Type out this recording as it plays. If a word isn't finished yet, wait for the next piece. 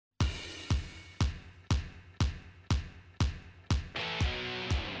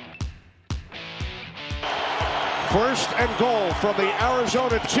First and goal from the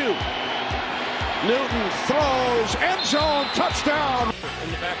Arizona 2. Newton throws, end zone, touchdown.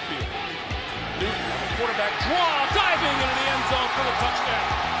 In the backfield. Newton, quarterback draw, diving into the end zone for the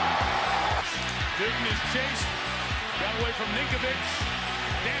touchdown. Newton is chased, got away from Ninkovich,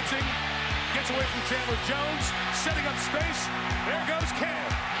 dancing, gets away from Chandler Jones, setting up space. There goes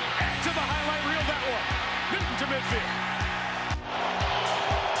Cam. Add to the highlight reel that one. Newton to midfield.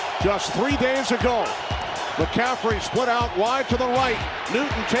 Just 3 days ago, McCaffrey split out wide to the right.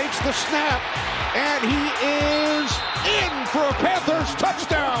 Newton takes the snap, and he is in for a Panthers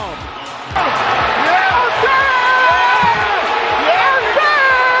touchdown.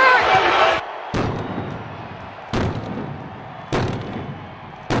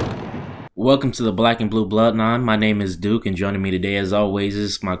 Welcome to the Black and Blue Bloodline. My name is Duke, and joining me today, as always,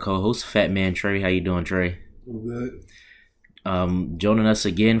 is my co-host, Fat Man Trey. How you doing, Trey? I'm good. Joining us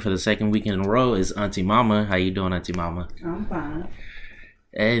again for the second week in a row is Auntie Mama. How you doing, Auntie Mama? I'm fine.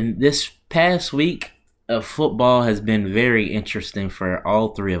 And this past week of football has been very interesting for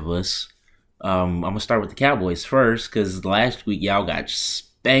all three of us. I'm gonna start with the Cowboys first because last week y'all got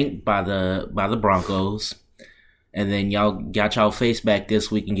spanked by the Broncos, and then y'all got y'all face back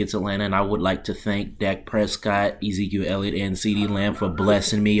this week against Atlanta. And I would like to thank Dak Prescott, Ezekiel Elliott, and CeeDee Lamb for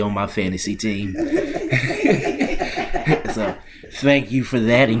blessing me on my fantasy team. So thank you for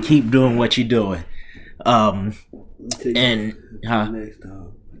that, and keep doing what you're doing. And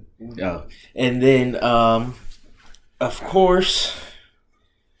then of course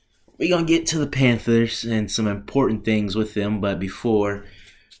we're gonna get to the Panthers and some important things with them. But before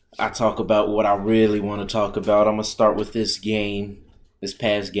I talk about what I really want to talk about, I'm gonna start with this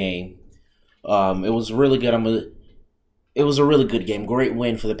past game. It was really good. It was a really good game. Great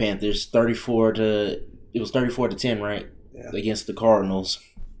win for the Panthers. 34-10, right? Yeah. Against the Cardinals.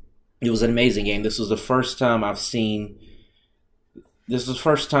 It was an amazing game. This was the first time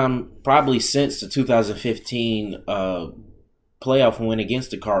probably since the 2015 playoff win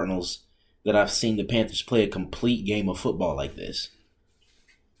against the Cardinals that I've seen the Panthers play a complete game of football like this.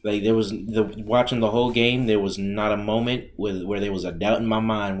 Like watching the whole game, there was not a moment where there was a doubt in my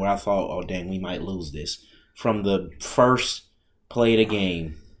mind where I thought, oh dang, we might lose this. From the first play of the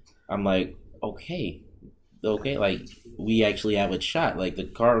game, I'm like, okay, like we actually have a shot. Like the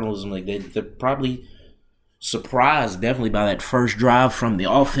Cardinals, I'm like they're probably surprised definitely by that first drive from the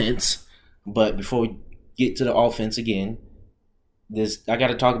offense. But before we get to the offense again, I got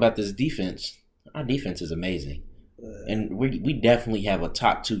to talk about this defense. Our defense is amazing, and we definitely have a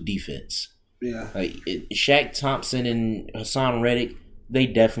top 2 defense. Yeah, like Shaq Thompson and Hassan Reddick, they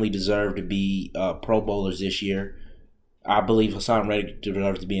definitely deserve to be Pro Bowlers this year. I believe Hassan Reddick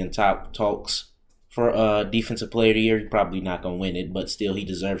deserves to be in top talks for Defensive Player of the Year. He's probably not going to win it, but still he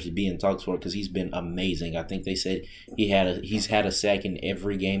deserves to be in talks for it because he's been amazing. I think they said he's had a sack in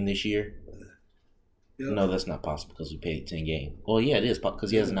every game this year. Yep. No, that's not possible because we paid 10 games. Well, yeah, it is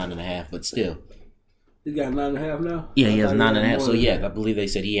because he has 9.5, but still. He got 9.5 now? Yeah, he has 9.5. So, yeah, I believe they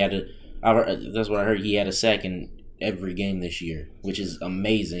said that's what I heard. He had a sack in every game this year, which is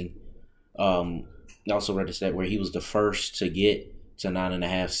amazing. I also read a stat where he was the first to get to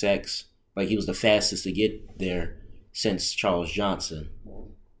 9.5 sacks. Like, he was the fastest to get there since Charles Johnson.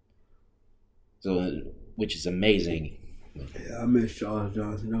 So, which is amazing. Yeah, I miss Charles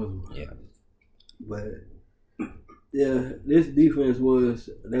Johnson. Yeah. But, yeah, this defense was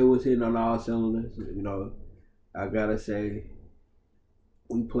hitting on all cylinders. You know, I got to say,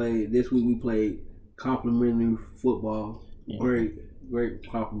 this week we played complimentary football. Yeah. Great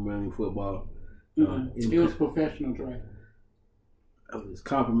complimentary football. It was professional, Dre. It's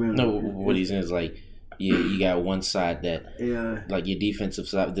complimentary. No, what he's saying is like, you got one side that, like your defensive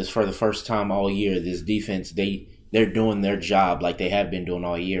side. This for the first time all year, this defense they're doing their job like they have been doing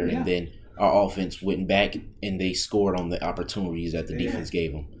all year, and then our offense went back and they scored on the opportunities that the defense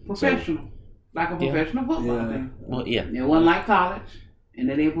gave them. Professional, like a professional football team. Well, yeah, it wasn't like college, and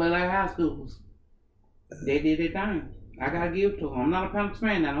they didn't play like high schools. They did their thing. I gotta give it to them. I'm not a Panthers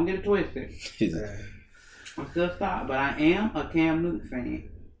fan now. Don't get it twisted. I'm still stopped, but I am a Cam Newton fan,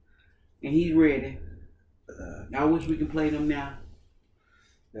 and he's ready. I wish we could play them now.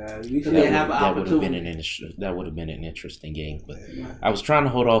 That would have been an interesting game. But I was trying to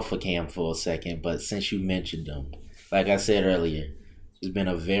hold off for Cam for a second, but since you mentioned them, like I said earlier, it's been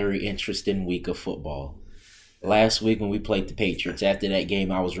a very interesting week of football. Last week when we played the Patriots, after that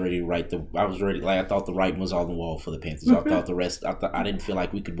game, I was ready to I thought the writing was on the wall for the Panthers. I thought I didn't feel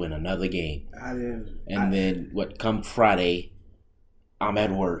like we could win another game. Then come Friday, I'm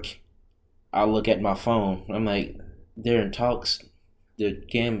at work. I look at my phone. I'm like, they're in talks.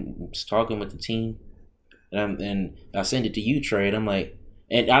 Cam's talking with the team. and I sent it to you, Trey, and I'm like,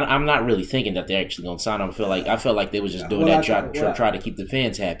 and I'm not really thinking that they're actually gonna sign him. I felt like they was just doing that try to keep the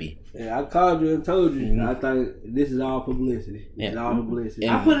fans happy. Yeah, I called you and told you. Mm-hmm. I think this is all publicity. It's all publicity.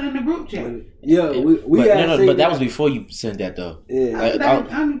 I put it in the group chat. But that was before you sent that though. Yeah, I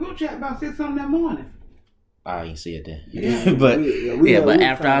was in the group chat about 6 something that morning. I didn't see it then. Yeah. but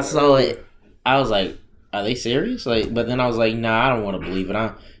after I saw it, I was like, are they serious? Like, but then I was like, nah, I don't want to believe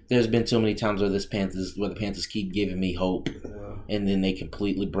it. There's been too many times where the Panthers keep giving me hope, and then they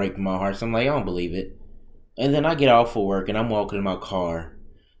completely break my heart. So I'm like, I don't believe it. And then I get off for work, and I'm walking in my car,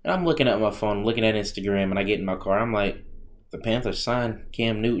 and I'm looking at my phone, I'm looking at Instagram, and I get in my car. I'm like, the Panthers signed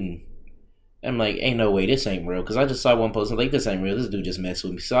Cam Newton. I'm like, ain't no way, this ain't real. Because I just saw one post, I'm like, this ain't real. This dude just messed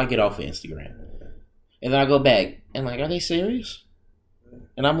with me. So I get off of Instagram. And then I go back, and like, are they serious?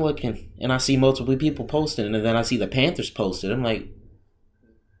 And I'm looking, and I see multiple people posting, and then I see the Panthers posted. I'm like,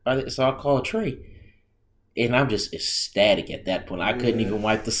 so I call Trey. And I'm just ecstatic at that point. I couldn't even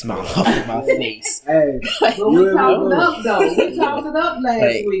wipe the smile off of my face. Hey, but we talked it up, though. We talked it up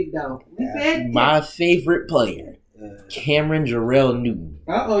last week, though. We said my favorite player, Cameron Jarrell Newton,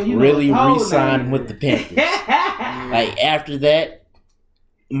 really re-signed with the Panthers. Like, after that,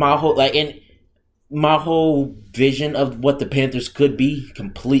 my whole vision of what the Panthers could be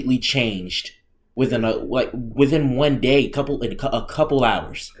completely changed within one day, a couple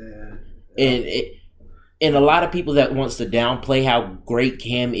hours. And a lot of people that wants to downplay how great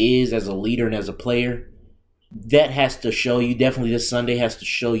Cam is as a leader and as a player, that has to show you, definitely this Sunday has to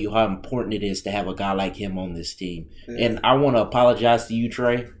show you how important it is to have a guy like him on this team. Yeah. And I want to apologize to you,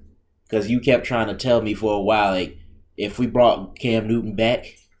 Trey, because you kept trying to tell me for a while, like, if we brought Cam Newton back,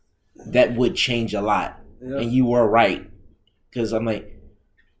 that would change a lot. Yeah. And you were right. Because I'm like,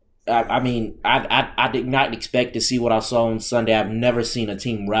 I did not expect to see what I saw on Sunday. I've never seen a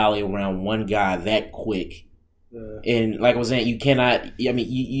team rally around one guy that quick. Yeah. And like I was saying, you cannot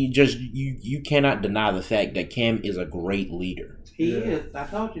deny the fact that Cam is a great leader. He is. I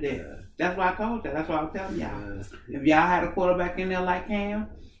told you that. That's why I told you. That's why I was telling y'all. If y'all had a quarterback in there like Cam,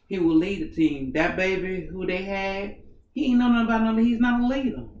 he would lead the team. That baby who they had, he ain't know nothing about nothing. He's not a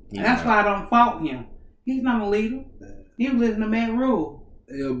leader. Yeah. And that's why I don't fault him. He's not a leader. He was listening to Matt Rule.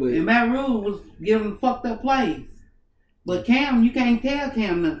 Yeah, and Matt Rule was giving fucked up plays. But Cam, you can't tell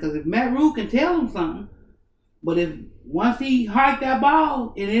Cam nothing. Because if Matt Rule can tell him something, but if once he hiked that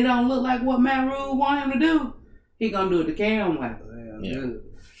ball and it don't look like what Matt Rule want him to do, he gonna do it the Cam way. Yeah.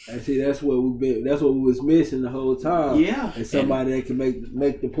 And see, that's what we was missing the whole time. Yeah. And somebody that can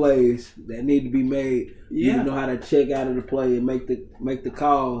make the plays that need to be made. Yeah. You know how to check out of the play and make the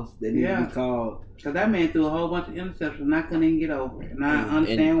calls that need to be called. Because that man threw a whole bunch of interceptions and I couldn't even get over it. And I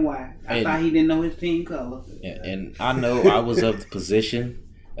understand why. I thought he didn't know his team colors. Yeah, and I know I was of the position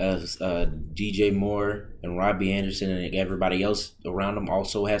as DJ Moore and Robbie Anderson and everybody else around him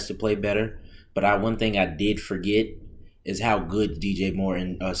also has to play better. But one thing I did forget is how good DJ Moore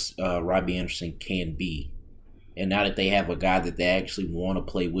and Robbie Anderson can be. And now that they have a guy that they actually want to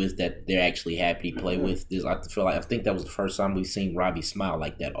play with, that they're actually happy to play with, I think that was the first time we've seen Robbie smile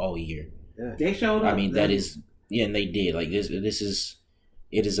like that all year. Yeah. They showed up. I mean, that is, and they did. Like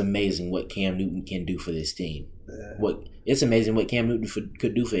it is amazing what Cam Newton can do for this team. Yeah. It's amazing what Cam Newton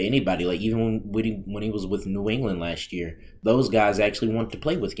could do for anybody. Like even when he was with New England last year, those guys actually wanted to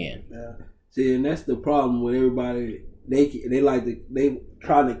play with Cam. Yeah. See, and that's the problem with everybody. They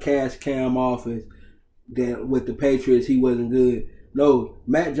trying to cast Cam off as that with the Patriots he wasn't good. No,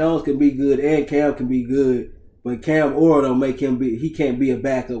 Matt Jones can be good and Cam can be good. But Cam Orr don't make him he can't be a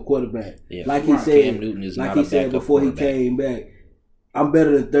backup quarterback. Yeah, like he said, Cam Newton is like not he a said before he came back. I'm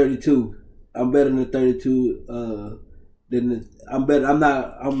better than 32. I'm better than 32.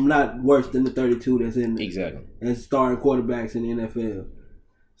 I'm not worse than the 32 that's in exactly and starting quarterbacks in the NFL.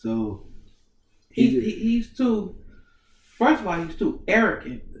 So he's too. First of all, he's too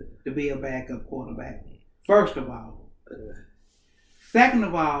arrogant to be a backup quarterback. First of all. Second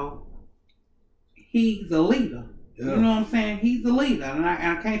of all, he's a leader. Yeah. You know what I'm saying? He's a leader. And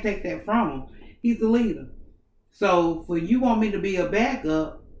I can't take that from him. He's a leader. So for you want me to be a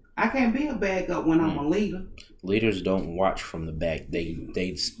backup, I can't be a backup when I'm a leader. Leaders don't watch from the back. They're in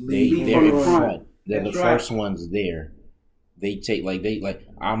front. They're the first ones there. They take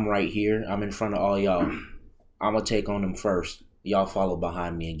I'm right here. I'm in front of all y'all. I'm gonna take on them first. Y'all follow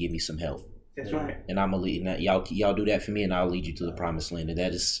behind me and give me some help. That's right. And I'm gonna lead. Y'all do that for me, and I'll lead you to the promised land. And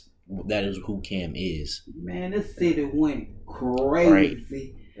that is who Cam is. Man, this city went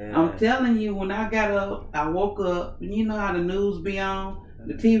crazy. Right. I'm telling you, when I got up, I woke up, and you know how the news be on?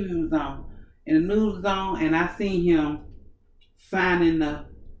 The TV was on. And the news was on, and I seen him signing the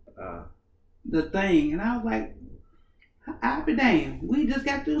the thing, and I was like, I'll be damned. We just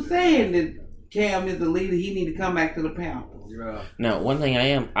got through saying that Cam is the leader. He need to come back to the Panthers. Yeah. Now, one thing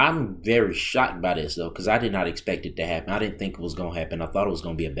I'm very shocked by this though, because I did not expect it to happen. I didn't think it was going to happen. I thought it was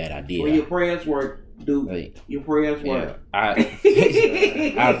going to be a bad idea. Well, your prayers work, dude. Like, your prayers work.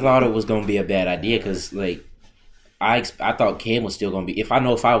 I thought it was going to be a bad idea because like I thought Cam was still going to be. If I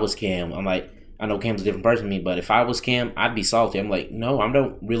was Cam, I'm like, I know Cam's a different person than me, but if I was Cam, I'd be salty. I'm like, no, I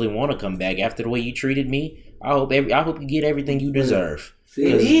don't really want to come back after the way you treated me. I hope you get everything you deserve.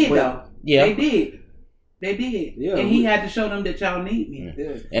 They did though. Yeah, They did. Yeah, and he had to show them that y'all need me.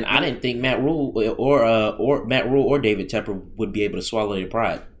 Yeah. And I didn't think Matt Rule or David Tepper would be able to swallow their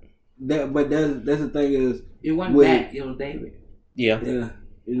pride. But that's the thing is, it wasn't Matt, it was David. Yeah.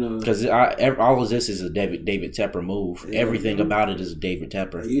 You know, because all of this is a David Tepper move. Yeah. Everything about it is a David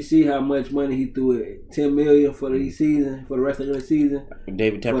Tepper. You see how much money he threw at $10 million for the season, for the rest of the season.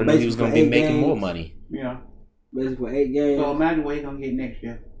 David Tepper knew he was going to be making more money. Yeah. Basically for 8 games. So imagine what he's going to get next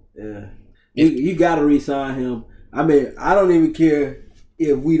year. Yeah. You got to re-sign him. I mean, I don't even care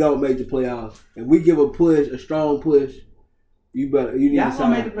if we don't make the playoffs. If we give a strong push, you need to sign. Y'all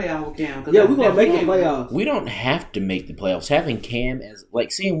going to make the playoffs with Cam. Yeah, we're going to make the playoffs. We don't have to make the playoffs. Having Cam as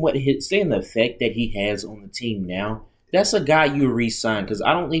seeing the effect that he has on the team now. That's a guy you re-sign because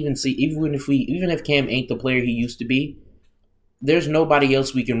I don't even see even if Cam ain't the player he used to be. There's nobody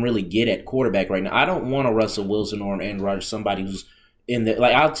else we can really get at quarterback right now. I don't want a Russell Wilson or an Aaron Rodgers, somebody who's in the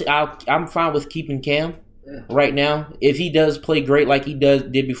I'm fine with keeping Cam right now. If he does play great like he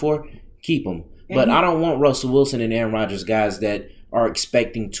did before, keep him. But I don't want Russell Wilson and Aaron Rodgers guys that are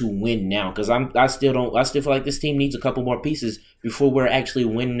expecting to win now because I still feel like this team needs a couple more pieces before we're actually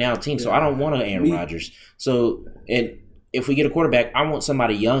winning now team. So I don't want an Aaron Rodgers. So and if we get a quarterback, I want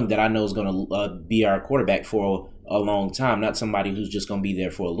somebody young that I know is going to be our quarterback for a long time, not somebody who's just going to be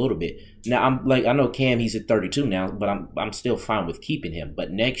there for a little bit. Now I know Cam, he's at 32 now, but I'm still fine with keeping him.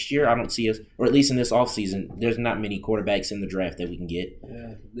 But next year, I don't see us, or at least in this offseason, there's not many quarterbacks in the draft that we can get.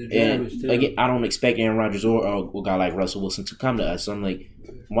 Yeah, and again, I don't expect Aaron Rodgers or a guy like Russell Wilson to come to us. So I'm like,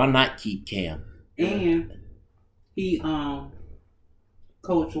 why not keep Cam? And he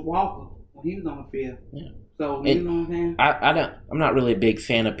Coach Walker when he was on the field. Yeah. So you know what I'm saying? I'm not really a big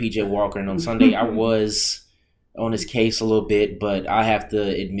fan of PJ Walker, and on Sunday I was on his case a little bit, but I have to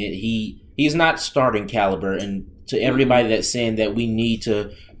admit he's not starting caliber. And to everybody that's saying that we need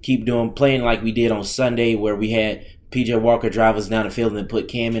to keep playing like we did on Sunday, where we had PJ Walker drive us down the field and then put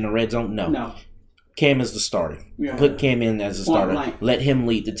Cam in the red zone. No. Cam is the starter. Yeah. Put Cam in as a starter. Let him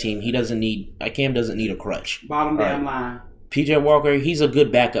lead the team. Cam doesn't need a crutch. Bottom damn line. PJ Walker, he's a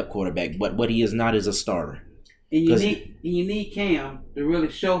good backup quarterback, but what he is not is a starter. And you need Cam to really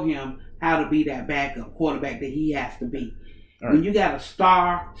show him how to be that backup quarterback that he has to be. Right. When you got a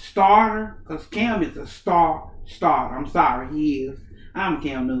starter, because Cam is a starter. I'm sorry, he is. I'm a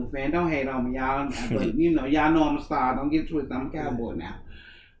Cam Newton fan. Don't hate on me, y'all. But, y'all know I'm a star. Don't get it twisted. I'm a Cowboy now.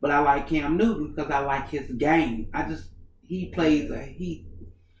 But I like Cam Newton because I like his game. He's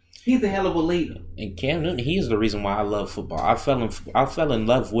a hell of a leader. And Cam Newton, he's the reason why I love football. I fell in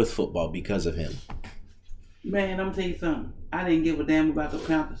love with football because of him. Man, I'm gonna tell you something. I didn't give a damn about the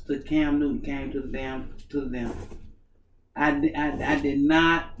Panthers till Cam Newton came to them. I did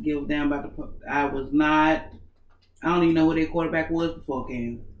not give a damn about I don't even know who their quarterback was before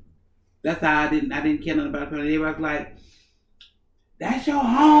Cam. That's how I didn't care nothing about the Panthers. Everybody's like, that's your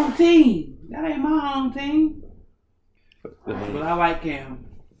home team. That ain't my home team. But I like Cam.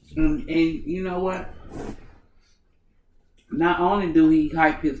 And you know what? Not only do he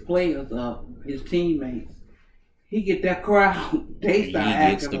hype his players up, his teammates, he get that crowd. They start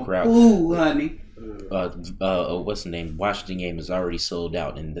acting the crowd. Ooh, honey. What's the name? Washington game is already sold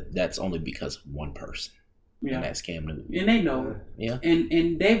out, and that's only because of one person. Yeah. And that's Cam Newton. And they know it. Yeah.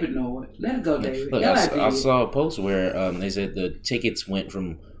 And David know it. Let it go, David. Look, I saw a post where they said the tickets went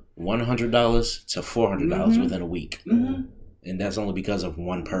from $100 to $400 within a week. Mm-hmm. And that's only because of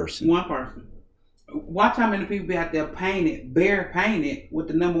one person. One person. Watch how many people be out there bare painted, with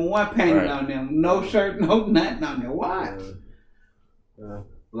the number 1 painted on them. No shirt, no nothing on there. Why?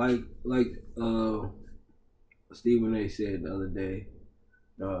 Like Stephen A. said the other day,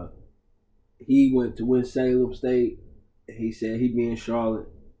 he went to Winston-Salem State. He said he be in Charlotte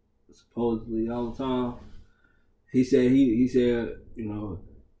supposedly all the time. He said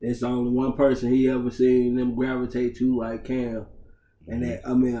there's only one person he ever seen them gravitate to like Cam. And that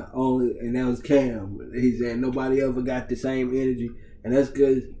that was Cam. He said nobody ever got the same energy, and that's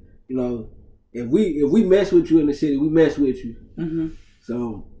because if we mess with you in the city, we mess with you. Mm-hmm.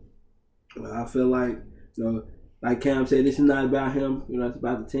 So I feel like like Cam said, this is not about him. You know, it's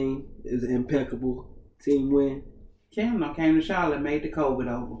about the team. It's an impeccable team win. Cam came to Charlotte and made the COVID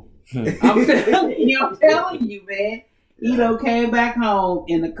over. I'm telling you, man. He came back home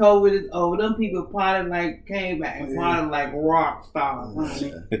and the COVID is over. Them people came back and parted like rock stars,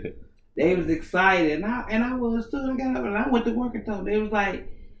 honey. They was excited, and I was too. I got up and I went to work and told them. They was like,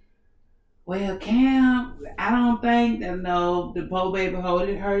 "Well, Cam, I don't think that the poor baby hold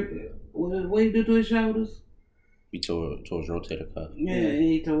it hurt. What did he do to his shoulders? He tore his rotator cuff. Yeah,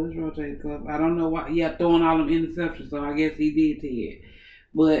 he tore his rotator cuff. I don't know why. Yeah, throwing all them interceptions, so I guess he did tear it.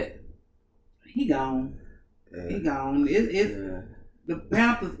 But he gone. He gone. The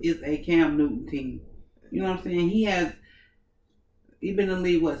Panthers is a Cam Newton team. You know what I'm saying? He been in the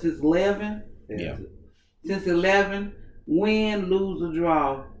league, since 11? Yeah. Since 11, win, lose, or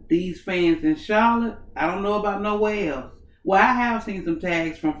draw. These fans in Charlotte, I don't know about nowhere else. Well, I have seen some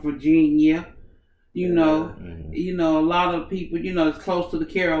tags from Virginia. A lot of people, it's close to the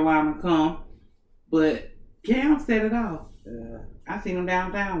Carolina come. But Cam set it off. Yeah. I seen him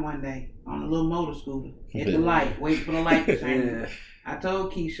downtown one day on a little motor scooter at the light, waiting for the light to change. Yeah. I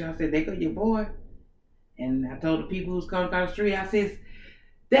told Keisha, I said, "They go your boy." And I told the people who's coming down the street, I said,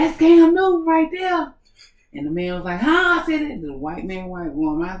 "That's Cam Newton right there." And the man was like, "Huh?" I said, "The white man, white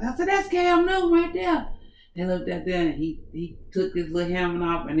woman." I said, "That's Cam Newton right there." They looked at that and he took his little helmet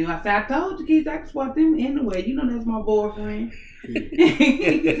off. And then I said, "I told you, Keisha, I can spot them anyway. You know that's my boyfriend."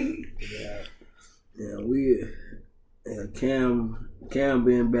 Cam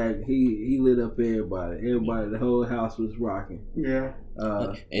being back, he lit up everybody. The whole house was rocking. Yeah.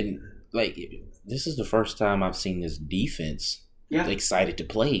 And this is the first time I've seen this defense excited to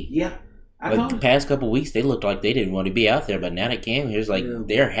play. Yeah. The past couple of weeks, they looked like they didn't want to be out there, but now that Cam here's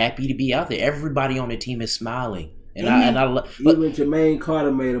they're happy to be out there. Everybody on the team is smiling, and I even Jermaine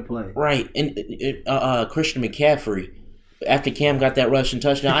Carter made a play, right? And Christian McCaffrey, after Cam got that rushing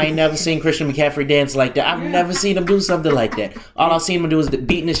touchdown, I ain't never seen Christian McCaffrey dance like that. I've never seen him do something like that. All I've seen him do is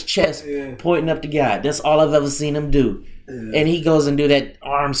beating his chest, pointing up to God. That's all I've ever seen him do. And he goes and do that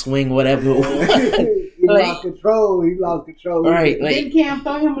arm swing, whatever. He lost control. Right. Didn't Cam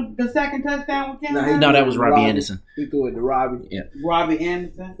throw him the second touchdown with Cam? No, that was Robbie Anderson. He threw it to Robbie. Yeah. Robbie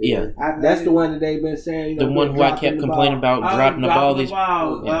Anderson? Yeah. That's the one that they've been saying. The one who I kept complaining about dropping the ball.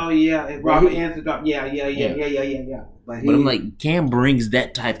 Oh, yeah. Robbie Anderson dropped. Yeah. But I'm like, Cam brings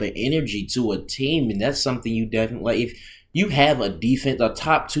that type of energy to a team, and that's something you definitely if you have a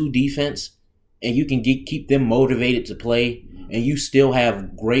top 2 defense, and you can keep them motivated to play, and you still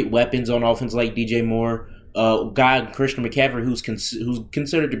have great weapons on offense like DJ Moore, Christian McCaffrey, who's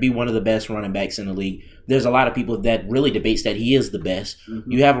considered to be one of the best running backs in the league. There's a lot of people that really debates that he is the best.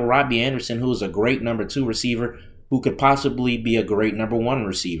 Mm-hmm. You have a Robbie Anderson, who is a great number 2 receiver, who could possibly be a great number 1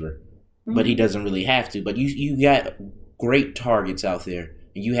 receiver, but he doesn't really have to. But you got great targets out there,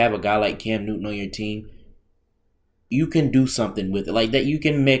 and you have a guy like Cam Newton on your team. You can do something with it like that. You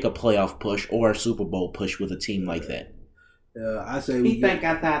can make a playoff push or a Super Bowl push with a team like that. I say he think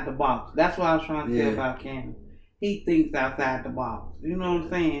outside the box. That's what I was trying to say about Cam. He thinks outside the box. You know what I'm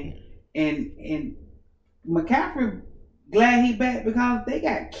saying? And McCaffrey, glad he back because they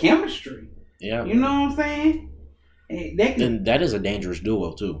got chemistry. Yeah, you know what I'm saying? And that is a dangerous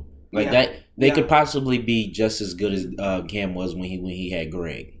duo too. That they could possibly be just as good as Cam was when he had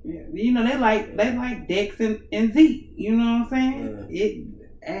Greg. Yeah. You know they like Dex and Zeke. You know what I'm saying?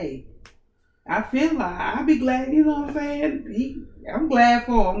 Yeah. I feel like I'd be glad. You know what I'm saying? I'm glad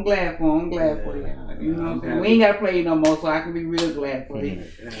for him. I'm glad for you. You know what I'm saying? We ain't got to play no more, so I can be real glad for you.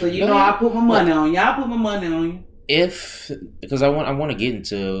 So I put my money on you. I put my money on you. Because I want to get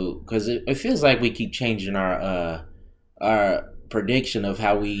into because it feels like we keep changing our prediction of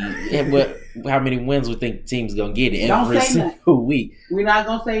how many wins we think the team's gonna get every single week. We're not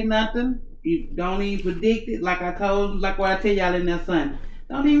gonna say nothing. You don't even predict it. Like what I tell y'all in that Sunday.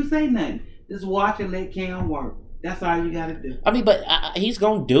 Don't even say nothing. Just watch and let Cam work. That's all you gotta do. I mean, but he's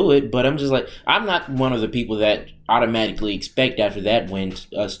gonna do it. But I'm just like, I'm not one of the people that automatically expect after that win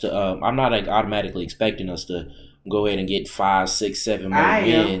us to. I'm not automatically expecting us to go ahead and get 5, 6, 7 more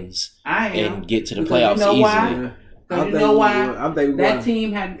wins and get to the playoffs easily. Why? So you know why? That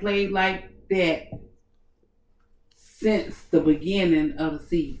team hadn't played like that since the beginning of the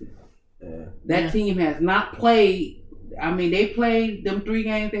season. That team has not played. I mean, they played them 3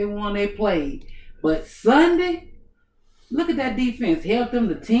 games they won. They played, but Sunday, look at that defense. Held them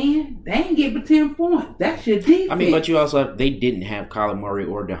to 10. They ain't get but 10 points. That's your defense. I mean, but you also they didn't have Kyler Murray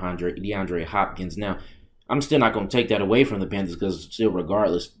or DeAndre Hopkins. Now, I'm still not going to take that away from the Panthers because still,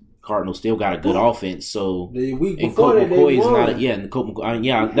 regardless. Cardinals still got a good offense. So The week and before Colt that, McCoy they is won. not. And Colt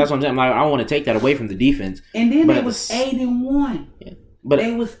McCoy. That's what I'm saying. Like, I don't want to take that away from the defense. And then But they at was the 8-1. But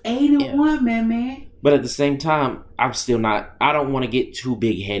They was 8-1, man. But at the same time, I'm still not. I don't want to get too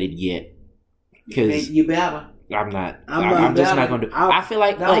big headed yet because You better. I'm not. I'm I'm just better. not gonna do. I feel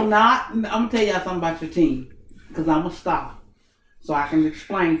like I'm gonna tell y'all something about your team, because I'm gonna stop so I can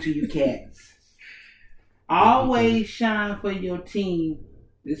explain to you cats. Always shine for your team,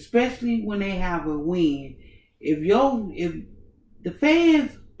 especially when they have a win. If the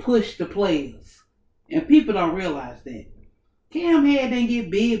fans push the players, and people don't realize that. Cam Head didn't get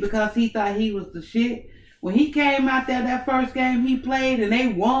big because he thought he was the shit. When he came out there that first game he played and they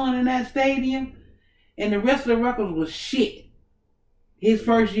won in that stadium, and the rest of the records was shit. His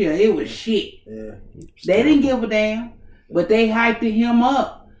first year, it was shit. Yeah. They didn't give a damn, but they hyped him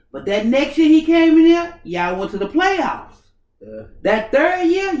up. But that next year he came in there, y'all went to the playoffs. Yeah. That third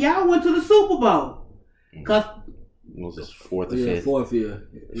year, y'all went to the Super Bowl. Cause was this fourth or Yeah, fifth? fourth year.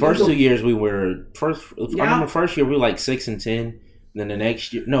 First 2 years we were first. I Yeah. remember first year we were like 6-10. Then the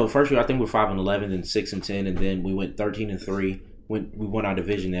next year, first year I think we were 5-11, then 6-10, and then we went 13-3. We won our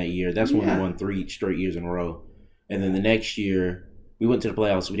division that year. That's when Yeah. we won 3 straight years in a row. And then the next year we went to the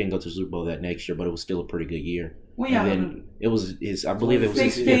playoffs. We didn't go to the Super Bowl that next year, but it was still a pretty good year. when And y'all then it was his. I believe it was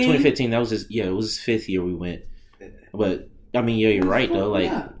his, 2016? 2015. That was his. Yeah, it was his 5th year we went. But I mean, yeah, you're right though.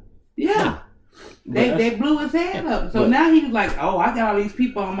 Like, yeah. They blew his head up. So now he's like, oh, I got all these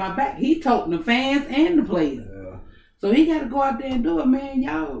people on my back. He toting the fans and the players. So he got to go out there and do it, man.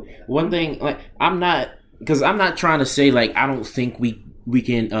 Y'all. one thing, like, I'm not trying to say like I don't think we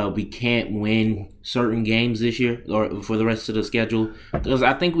can't win certain games this year or for the rest of the schedule, because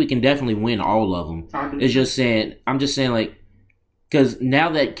I think we can definitely win all of them. I'm just saying like, because now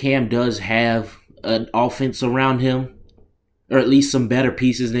that Cam does have an offense around him, or at least some better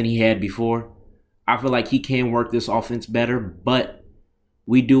pieces than he had before, I feel like he can work this offense better. But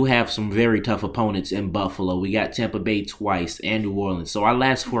we do have some very tough opponents in Buffalo. We got Tampa Bay twice and New Orleans. So our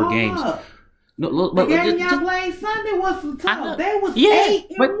last 4 games. No, look, The but game y'all played Sunday was some I know. tough. They was Yeah,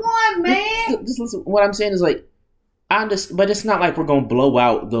 8-1, man. Just listen. What I'm saying is like, I understand, but it's not like we're gonna blow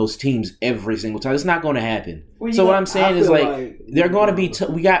out those teams every single time. It's not going to happen. So what I'm saying is like they're going to be.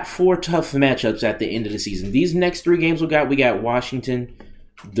 We got 4 tough matchups at the end of the season. These next 3 games we got Washington,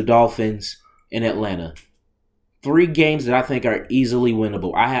 the Dolphins, and Atlanta. 3 games that I think are easily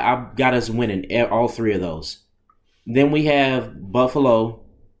winnable. I've got us winning all 3 of those. Then we have Buffalo,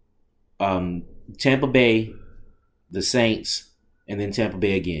 Tampa Bay, the Saints, and then Tampa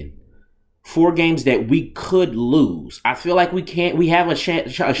Bay again. 4 games that we could lose. I feel like we can't. We have a shot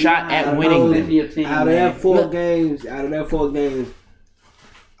at winning them. Out of that 4 games, I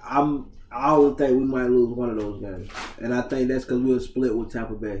always think we might lose one of those games, and I think that's because we'll split with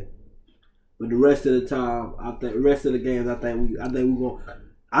Tampa Bay. But the rest of the time, I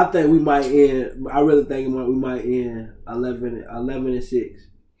think we might end. I really think we might end 11-6.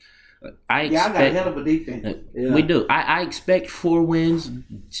 I Y'all got a hell of a defense. Yeah. We do. I expect 4 wins.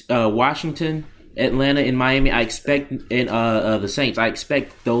 Washington, Atlanta, and Miami. I expect and the Saints. I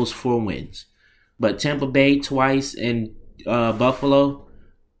expect those 4 wins. But Tampa Bay twice and Buffalo.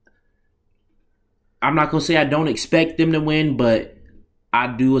 I'm not gonna say I don't expect them to win, but I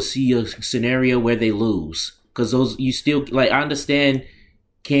do see a scenario where they lose, because those you still like. I understand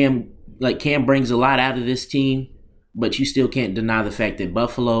Cam brings a lot out of this team, but you still can't deny the fact that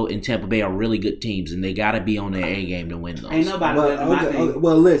Buffalo and Tampa Bay are really good teams, and they got to be on their A game to win those. Ain't nobody better than my team.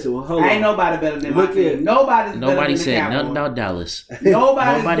 Well, listen. Hold on. Ain't nobody better than my team. Nobody said than nothing about Dallas.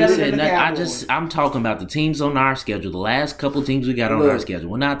 Nobody said than the nothing. Cowboys. I'm talking about the teams on our schedule. The last couple teams we got on our schedule.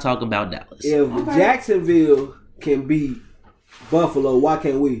 We're not talking about Dallas. If Jacksonville can beat Buffalo, why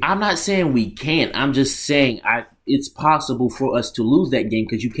can't we? I'm not saying we can't. I'm just saying it's possible for us to lose that game,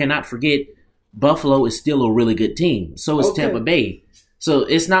 because you cannot forget Buffalo is still a really good team. So is Tampa Bay. So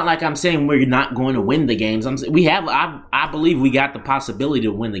it's not like I'm saying we're not going to win the games. I'm saying I believe we got the possibility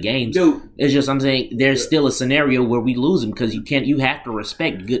to win the games. Dude. It's just I'm saying there's still a scenario where we lose them, because you have to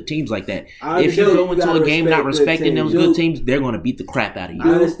respect good teams like that. If you go into a game not respecting those good teams, they're going to beat the crap out of you.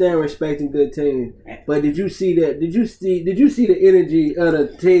 I understand respecting good teams, but did you see that? Did you see the energy of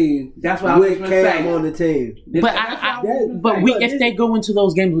the team? That's what I was with gonna Cam say. on the team. If they go into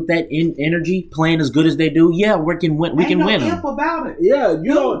those games with that energy, playing as good as they do, yeah, we can win. We can win them. About it. Yeah,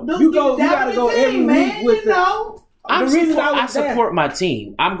 you gotta go every week with I support my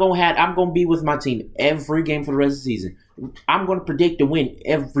team. I'm gonna be with my team every game for the rest of the season. I'm gonna predict a win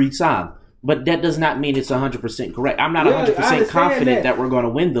every time. But that does not mean it's 100% correct. I'm not 100% confident that we're gonna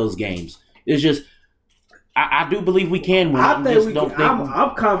win those games. It's just I do believe we can win.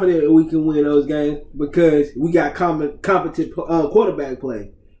 I'm confident that we can win those games because we got competent quarterback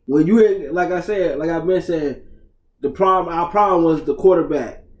play. When you, like I've been saying, our problem was the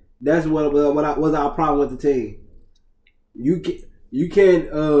quarterback. That's what was our problem with the team.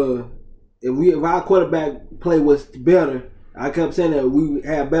 If our quarterback play was better, I kept saying that we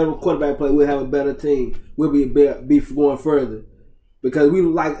have better quarterback play, we'll have a better team. We'll be going further because if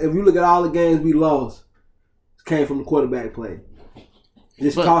you look at all the games we lost, it came from the quarterback play.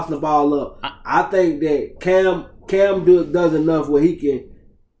 Just tossing the ball up. I think that Cam does enough where he can.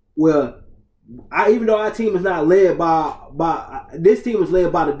 Well, even though our team is not led by this team is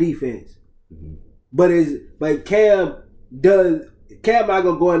led by the defense, but Cam not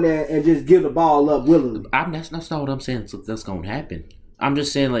gonna go in there and just give the ball up willingly. That's not what I'm saying. That's gonna happen. I'm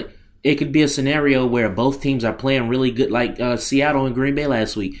just saying like it could be a scenario where both teams are playing really good, like Seattle and Green Bay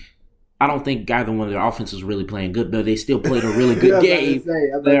last week. I don't think either one of their offenses was really playing good, but they still played a really good game.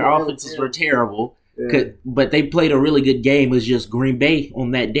 Their offenses were terrible. Yeah. But they played a really good game. It was just Green Bay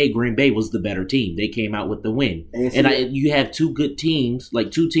on that day. Green Bay was the better team. They came out with the win. You have two good teams, like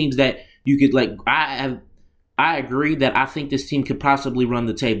two teams that you could like. I agree that I think this team could possibly run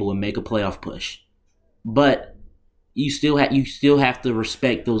the table and make a playoff push, but you still have to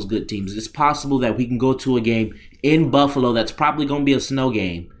respect those good teams. It's possible that we can go to a game in Buffalo that's probably going to be a snow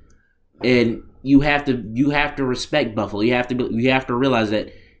game, and you have to respect Buffalo. You have to realize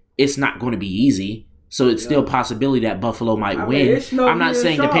that it's not going to be easy. So it's still a possibility that Buffalo might win. I'm not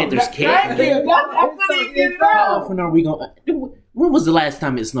saying the Panthers can't. How often are we going? When was the last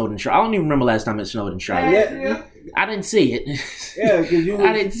time it snowed in Charlotte? I don't even remember last time it snowed in Charlotte. Yeah. I didn't see it. Yeah, because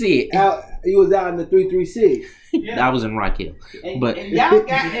I didn't see it. You was out in the 336. Yeah. I was in Rock Hill. And y'all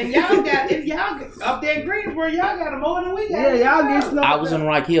got up there in Greensboro. Y'all got more than we got. Yeah, y'all get snow. I was in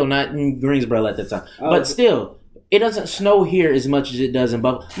Rock Hill, not in Greensboro at the time. But still, it doesn't snow here as much as it does in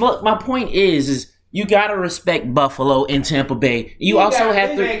Buffalo. Look, my point is you gotta respect Buffalo and Tampa Bay. You also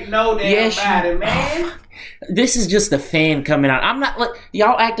have to. Make no damn about it, man. This is just a fan coming out. I'm not like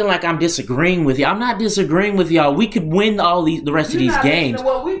y'all acting like I'm disagreeing with you. I'm not disagreeing with y'all. We could win the rest of these games.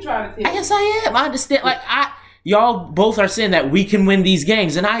 What we trying to tell you. Yes, I am. I understand. Y'all both are saying that we can win these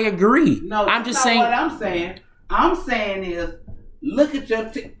games, and I agree. No, I'm just saying. What I'm saying. I'm saying is, look at your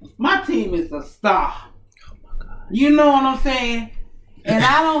team. My team is a star. Oh my God. You know what I'm saying? And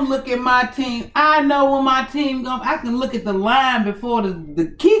I don't look at my team. I know when my team goes. I can look at the line before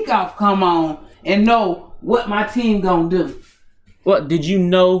the kickoff come on and know what my team gonna do. Well, did you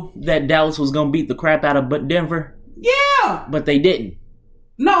know that Dallas was gonna beat the crap out of Denver? Yeah, but they didn't.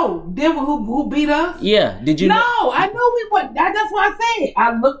 No, Denver who beat us? Yeah, did you? No, I know we went. That's what I said.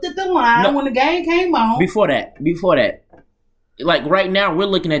 I looked at the line when the game came on. Before that, like right now, we're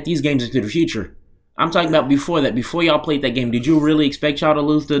looking at these games into the future. I'm talking about before that. Before y'all played that game, did you really expect y'all to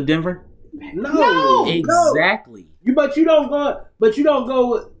lose to Denver? No, exactly. No. But you don't go.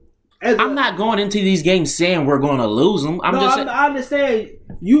 I'm not going into these games saying we're going to lose them. I understand.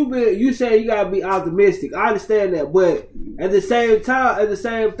 You say you gotta be optimistic. I understand that, but at the same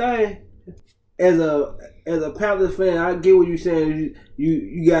thing, as a Panthers fan, I get what you're saying.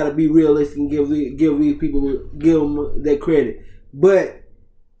 You gotta be realistic and give these people them their credit. But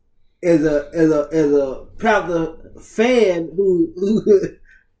as a Panther fan, who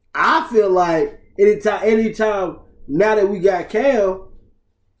I feel like anytime now that we got Cam,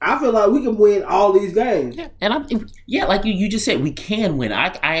 I feel like we can win all these games. Yeah, and like you just said, we can win.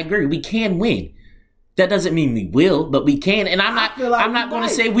 I agree, we can win. That doesn't mean we will, but we can. And I'm not going to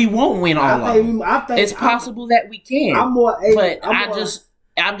say we won't win all of them. It's possible that we can. I'm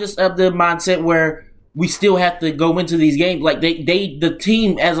just of the mindset where we still have to go into these games. Like the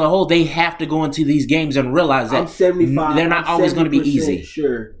team as a whole, they have to go into these games and realize that they're not always going to be easy.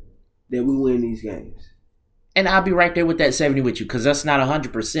 Sure that we win these games. And I'll be right there with that 70 with you, because that's not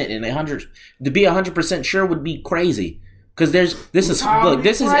 100%. And 100 to be 100% sure would be crazy. Because this is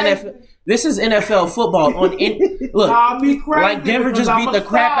NFL football. Like Denver just beat the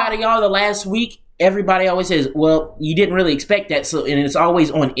crap out of y'all the last week. Everybody always says, "Well, you didn't really expect that." So, and it's always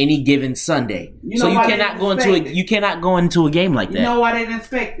on any given Sunday. So you cannot go into a game like that. You know why they didn't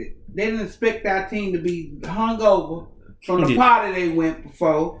expect it? They didn't expect our team to be hungover from the party they went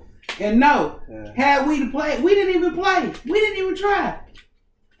before. And had we to play, we didn't even play. We didn't even try.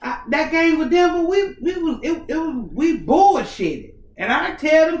 That game with Denver, we bullshitted. And I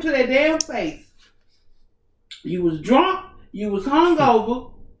tell them to their damn face, you was drunk, you was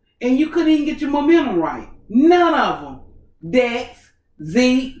hungover, and you couldn't even get your momentum right. None of them. Dex,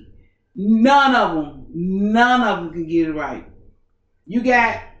 Zeke, none of them could get it right. You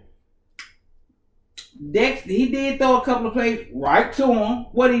got Dexter, he did throw a couple of plays right to him.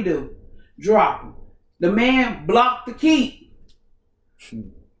 What'd he do? Drop him. The man blocked the keep.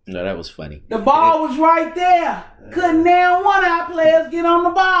 No, that was funny. The ball was right there. Couldn't now one of our players get on the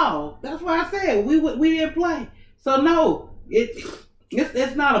ball. That's why I said we didn't play. So no,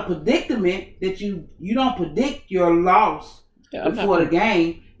 it's not a predicament that you don't predict your loss before the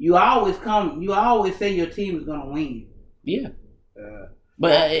game. You always say your team is gonna win. Yeah.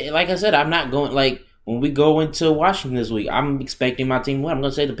 But like I said, I'm not going like when we go into Washington this week, I'm expecting my team to win. I'm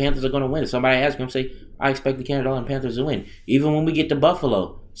going to say the Panthers are going to win. If somebody asks me, I'm going to say, I expect the Carolina Panthers to win. Even when we get to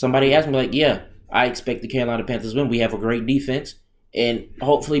Buffalo, somebody asks me, like, yeah, I expect the Carolina Panthers to win. We have a great defense. And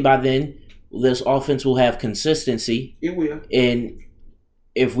hopefully by then, this offense will have consistency. It will. And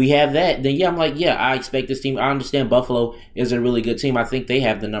if we have that, then I'm like, yeah, I expect this team. I understand Buffalo is a really good team. I think they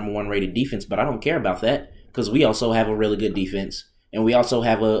have the number 1 rated defense, but I don't care about that because we also have a really good defense. And we also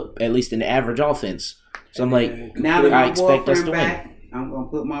have at least an average offense. So I'm like, now that I expect us to back, win. I'm gonna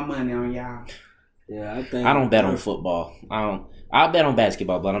put my money on y'all. Yeah, I don't bet on football. I bet on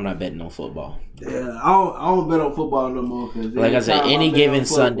basketball, but I'm not betting on football. Yeah, I don't bet on football no more. Cause like I said, any given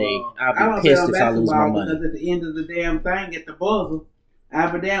Sunday, I'll be pissed if I lose my money. Because at the end of the damn thing, at the buzzer,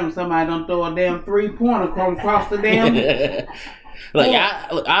 I'll be damn if somebody don't throw a damn 3-pointer come across the damn.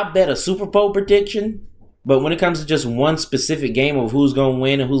 I bet a Super Bowl prediction. But when it comes to just one specific game of who's going to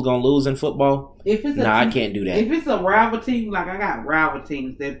win and who's going to lose in football, I can't do that. If it's a rival team, like I got rival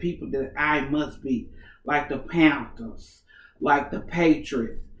teams that people that I must beat, like the Panthers, like the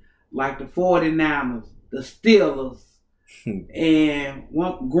Patriots, like the 49ers, the Steelers, and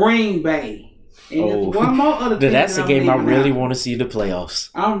Green Bay. And there's one more other team. That's a game I really want to see in the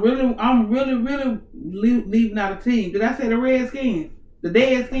playoffs. I'm really leaving out a team. Did I say the Redskins? The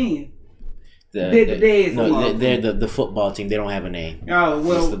Deadskins? They're the football team. They don't have a name. Oh,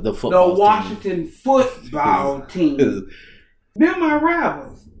 well, the football Washington football team. They're my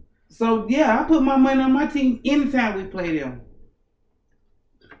rivals. So, yeah, I put my money on my team anytime we play them.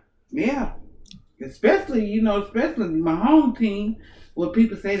 Yeah. Especially my home team. What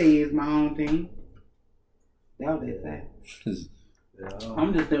people say they is my home team. That's what they say.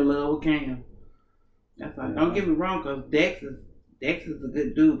 I'm just in love with Cam. That's all. Don't get me wrong, because Dexter's a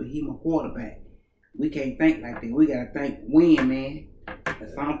good dude, but he's my quarterback. We can't think like that. We got to think win, man.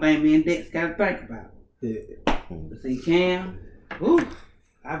 That's the only thing me and Dex got to think about. Yeah. But see, Cam,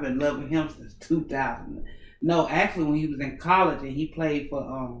 I've been loving him since 2000. No, actually, when he was in college and he played for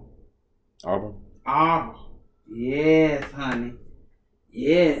Auburn. Yes, honey.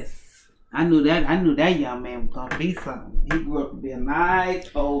 Yes. I knew that young man was gonna be something. He grew up to be a nice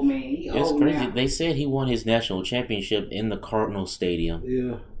old man. It's crazy. Now. They said he won his national championship in the Cardinals Stadium.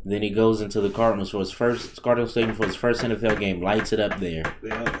 Yeah. Then he goes into the Cardinals for his first NFL game, lights it up there.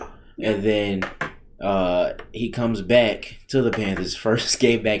 Yeah. And then he comes back to the Panthers. First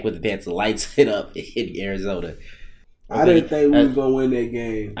game back with the Panthers, lights it up in Arizona. I didn't think we was gonna win that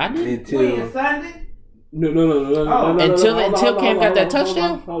game. I didn't. Until Sunday. No. Until Cam got that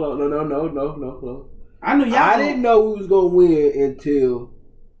touchdown? Hold on. No. I knew y'all. I didn't know we was gonna win until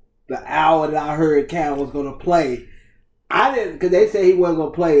the hour that I heard Cam was gonna play. I didn't, because they said he wasn't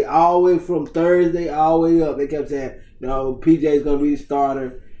gonna play all the way from Thursday all the way up. They kept saying, no, PJ's gonna be the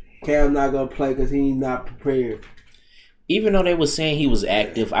starter. Cam's not gonna play because he's not prepared. Even though they were saying he was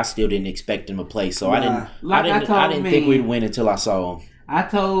active, I still didn't expect him to play. So I didn't think we'd win until I saw him. I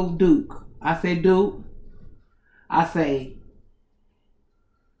told Duke. I said, Duke.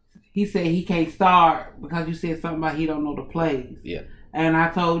 He said he can't start because you said something about he don't know the plays. Yeah. And I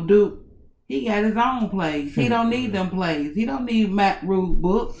told Duke, he got his own plays. He don't need them plays. He don't need Matt Rule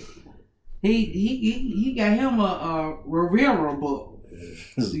books. He got him a Rivera book.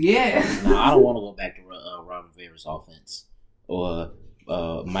 Yeah. No, I don't want to go back to Ron Rivera's offense or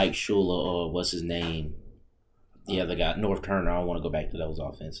Mike Shula or what's his name? The other guy, North Turner. I don't want to go back to those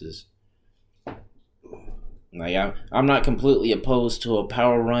offenses. Like I'm not completely opposed to a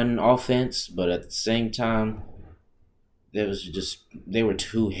power run offense, but at the same time, they were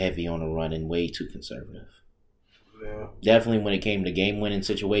too heavy on the run and way too conservative. Yeah. Definitely when it came to game winning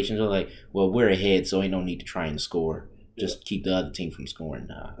situations, they're like, well, we're ahead, so ain't no need to try and score. Just keep the other team from scoring.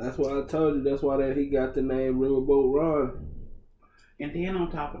 Nah. That's why I told you. That's why he got the name Riverboat Ron. And then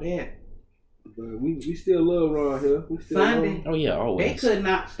on top of that, but we still love Ron here. Sunday. Oh yeah, always. They could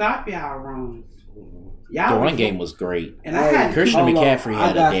not stop y'all runs. The run game was great. And Christian McCaffrey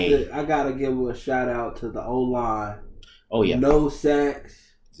had a day. I gotta give a shout out to the O-line. Oh yeah. No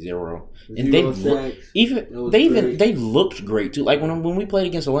sacks. 0. And Zero sacks. they looked great too. Like when we played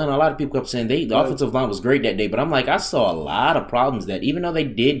against Atlanta, a lot of people kept saying the offensive line was great that day. But I'm like, I saw a lot of problems that even though they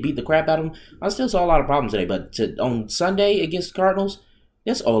did beat the crap out of them, I still saw a lot of problems today. But on Sunday against the Cardinals,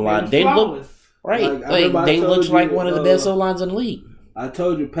 this O-line, they look right. Like they looked like one of the best O-lines in the league. I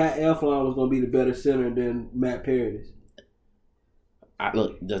told you Pat Elflein was going to be the better center than Matt Paradis.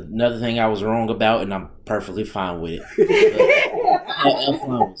 Another thing I was wrong about, and I'm perfectly fine with it. Pat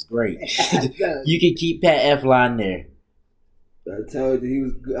Elflein was great. You can keep Pat Elflein there. I told you he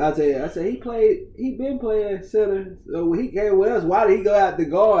was good. I said he been playing center. So when he came with us, why did he go out to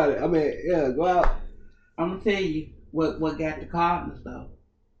guard? I mean, go out. I'm going to tell you what got the Cardinals, though.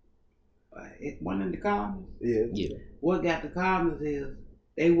 It wasn't the Cardinals. Yeah. What got the Cardinals is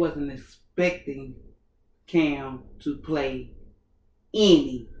they wasn't expecting Cam to play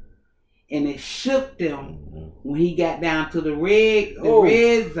any, and it shook them when he got down to the red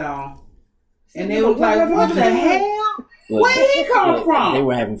zone, and they was like, "What the hell? Where did he come from?" They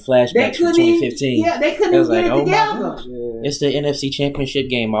were having flashbacks from 2015. Yeah, they couldn't get it together. It's the NFC Championship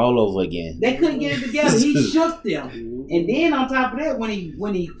game all over again. They couldn't get it together. He shook them, and then on top of that, when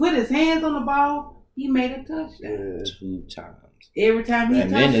he put his hands on the ball, he made a touchdown 2 times. every time he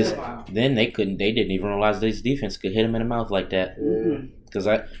touched the ball. Then they didn't even realize this defense could hit him in the mouth like that. Because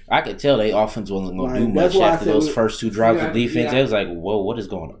I could tell their offense wasn't going to do much after those first 2 drives of defense. It was like, whoa, what is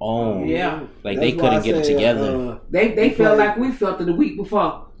going on? Yeah. Like they couldn't get it together. They felt like we felt it the week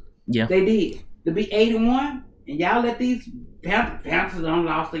before. Yeah. They did. To be 8-1, and y'all let these Panthers done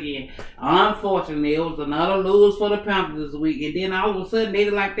lost again. Unfortunately, it was another lose for the Panthers this week. And then all of a sudden, they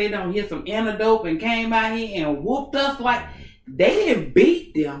don't hit some antidote and came out here and whooped us like they didn't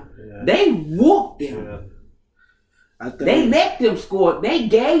beat them. Yeah. They whooped them. Yeah. They let them score. They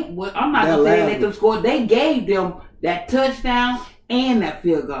gave. Well, I'm not gonna say let them score. They gave them that touchdown and that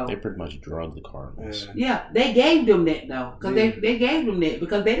field goal. They pretty much drugged the Cardinals. Yeah, they gave them that though, because they gave them that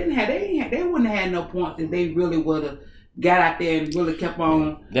because they wouldn't have had no points if they really would have got out there and really kept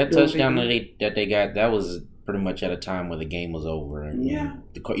on. That touchdown that they got, that was pretty much at a time where the game was over, and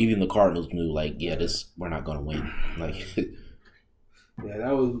even the Cardinals knew we're not gonna win. Like,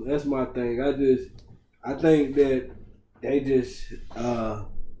 that's my thing. I think that they just the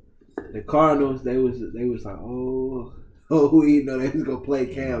Cardinals they was like we know they was gonna play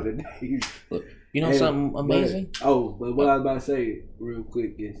Cam today. Look, you know something amazing? But what I was about to say real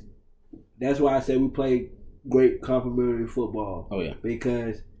quick is that's why I said we played great complementary football. Oh yeah,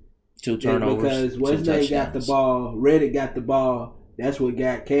 because 2 turnovers. Because Wesley got the ball, Reddick got the ball. That's what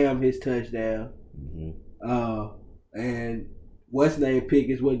got Cam his touchdown. Mm-hmm. And what's name pick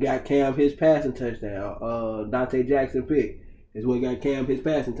is what got Cam his passing touchdown. Dante Jackson pick is what got Cam his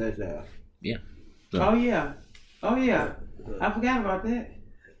passing touchdown. Yeah. Oh yeah. I forgot about that.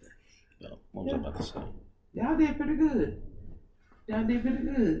 What was I about to say? Y'all did pretty good. Y'all did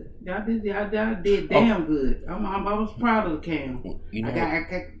damn good. I was proud of the Cam. You know,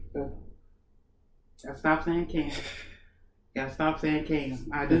 I stopped saying Cam. Gotta stop saying Cam.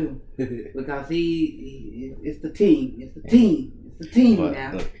 I do. Because it's the team. It's the team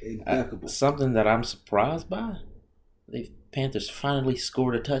now. Look, something that I'm surprised by, the Panthers finally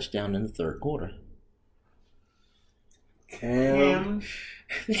scored a touchdown in the third quarter. Cam.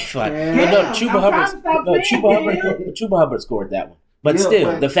 Chuba Hubbard scored that one. But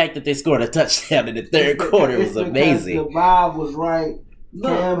still, the fact that they scored a touchdown in the third quarter was amazing. The vibe was right.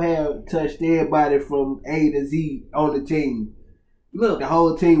 Cam had touched everybody from A to Z on the team. Look, the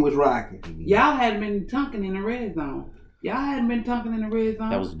whole team was rocking. Y'all hadn't been tunking in the red zone.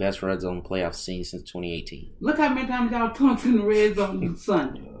 That was the best red zone play I've seen since 2018. Look how many times y'all tunked in the red zone on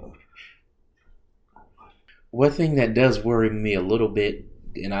Sunday. One thing that does worry me a little bit,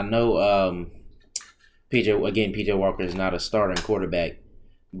 and I know PJ Walker is not a starting quarterback,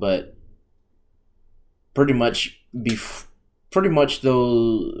 but pretty much though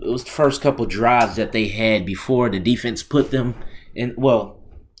it was the first couple drives that they had before the defense put them in. Well,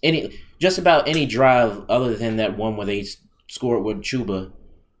 just about any drive other than that one where they scored with Chuba,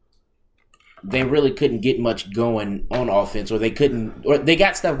 they really couldn't get much going on offense, or they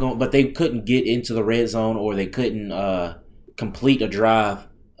got stuff going, but they couldn't get into the red zone, or they couldn't complete a drive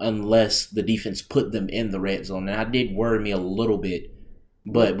unless the defense put them in the red zone. And that did worry me a little bit,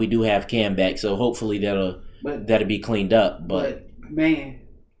 but we do have Cam back, so hopefully that'll be cleaned up. But man,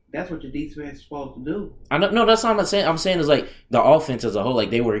 that's what your defense is supposed to do. I don't, no, that's not what I'm saying. I'm saying is like the offense as a whole, like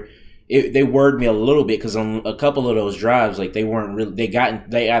they worried me a little bit because on a couple of those drives, like they weren't really.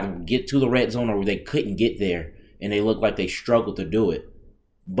 They either get to the red zone or they couldn't get there, and they looked like they struggled to do it.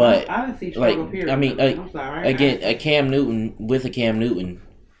 But I didn't see struggle. Period. I mean, I'm sorry. again, a Cam Newton,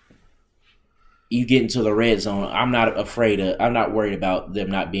 you get into the red zone, I'm not worried about them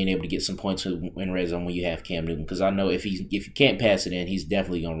not being able to get some points in red zone when you have Cam Newton, because I know if you can't pass it in, he's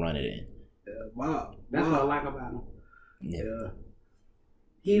definitely gonna run it in. Wow, that's what I like about him. Yeah,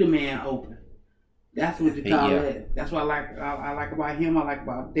 he the man open. That's what you call it. That's what I like. I like about him. I like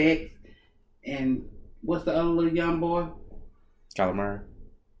about Dex, and what's the other little young boy? Kyler Murray.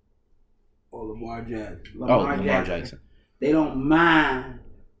 Or Lamar Jackson. Lamar Jackson. They don't mind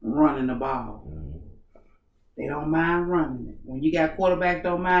running the ball. They don't mind running it. When you got quarterbacks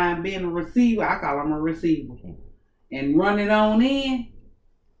don't mind being a receiver, I call them a receiver, and run it on in.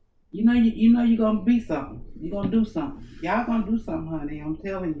 You know you're gonna be something. You're gonna do something. Y'all gonna do something, honey. I'm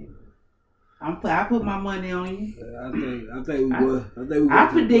telling you. I put my money on you. I think we will. I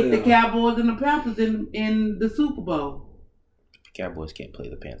predict the Cowboys and the Panthers in the Super Bowl. Cowboys can't play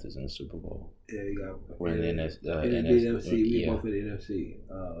the Panthers in the Super Bowl. Yeah, you got. We're in the NFC. We both in the NFC.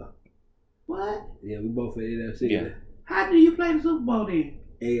 What? Yeah, we both in the NFC. Yeah. How do you play the Super Bowl then?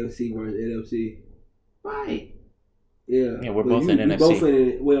 AFC versus NFC. Right. Yeah, we're both in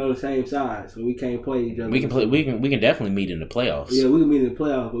NFC. We're on the same side, so we can't play each other. We can play. We can definitely meet in the playoffs. Yeah, we can meet in the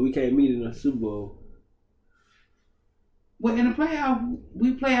playoffs, but we can't meet in the Super Bowl. Well, in the playoffs,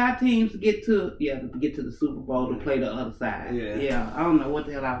 we play our teams to get to the Super Bowl to play the other side. Yeah. I don't know what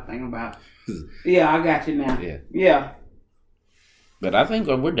the hell I was thinking about. Yeah, I got you now. Yeah. But I think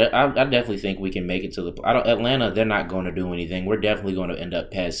I definitely think we can make it to the. Atlanta, they're not going to do anything. We're definitely going to end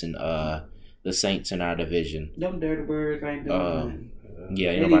up passing the Saints in our division. Them dirty birds ain't doing nothing. Yeah,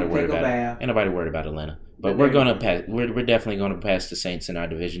 ain't nobody worried about Atlanta. But we're gonna pass. We're definitely gonna pass the Saints in our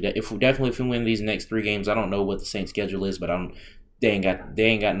division. If we win these next 3 games, I don't know what the Saints' schedule is, but they ain't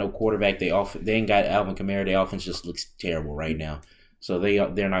got no quarterback. They ain't got Alvin Kamara. Their offense just looks terrible right now. So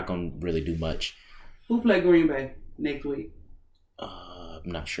they're not gonna really do much. Who play Green Bay next week? I'm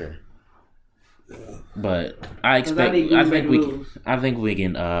not sure. But I think we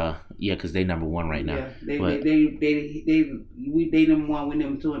can. Because they number 1 right now. Yeah, they number 1. We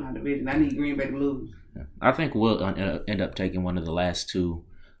number 2 in our division. I need Green Bay to lose. I think we'll end up taking one of the last 2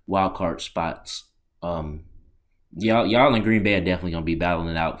 wild card spots. Y'all in Green Bay are definitely gonna be battling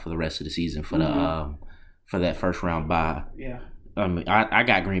it out for the rest of the season for the for that first round bye. Yeah. I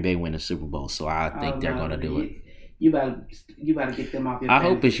got Green Bay winning the Super Bowl, so I think they're gonna do it. You better get them off your. I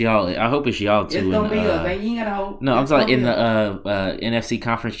hope it's y'all too. It's gonna be us. You ain't gotta hope. No, I'm talking in the NFC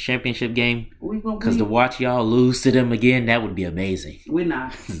Conference Championship game. Because to watch y'all lose to them again, that would be amazing. We're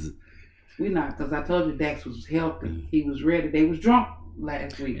not. Because I told you Dax was healthy. He was ready. They was drunk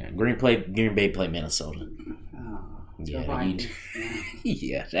last week. Yeah, Green Bay played Minnesota.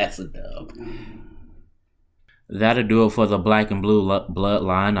 Yeah, that's a dub. That'll do it for the Black and Blue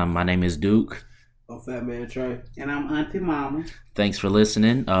Bloodline. My name is Duke. I'm Fat Man Trey. And I'm Auntie Mama. Thanks for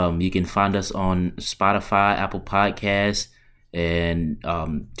listening. You can find us on Spotify, Apple Podcasts, and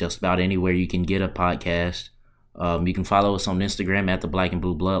just about anywhere you can get a podcast. You can follow us on Instagram at the Black and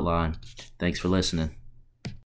Blue Bloodline. Thanks for listening.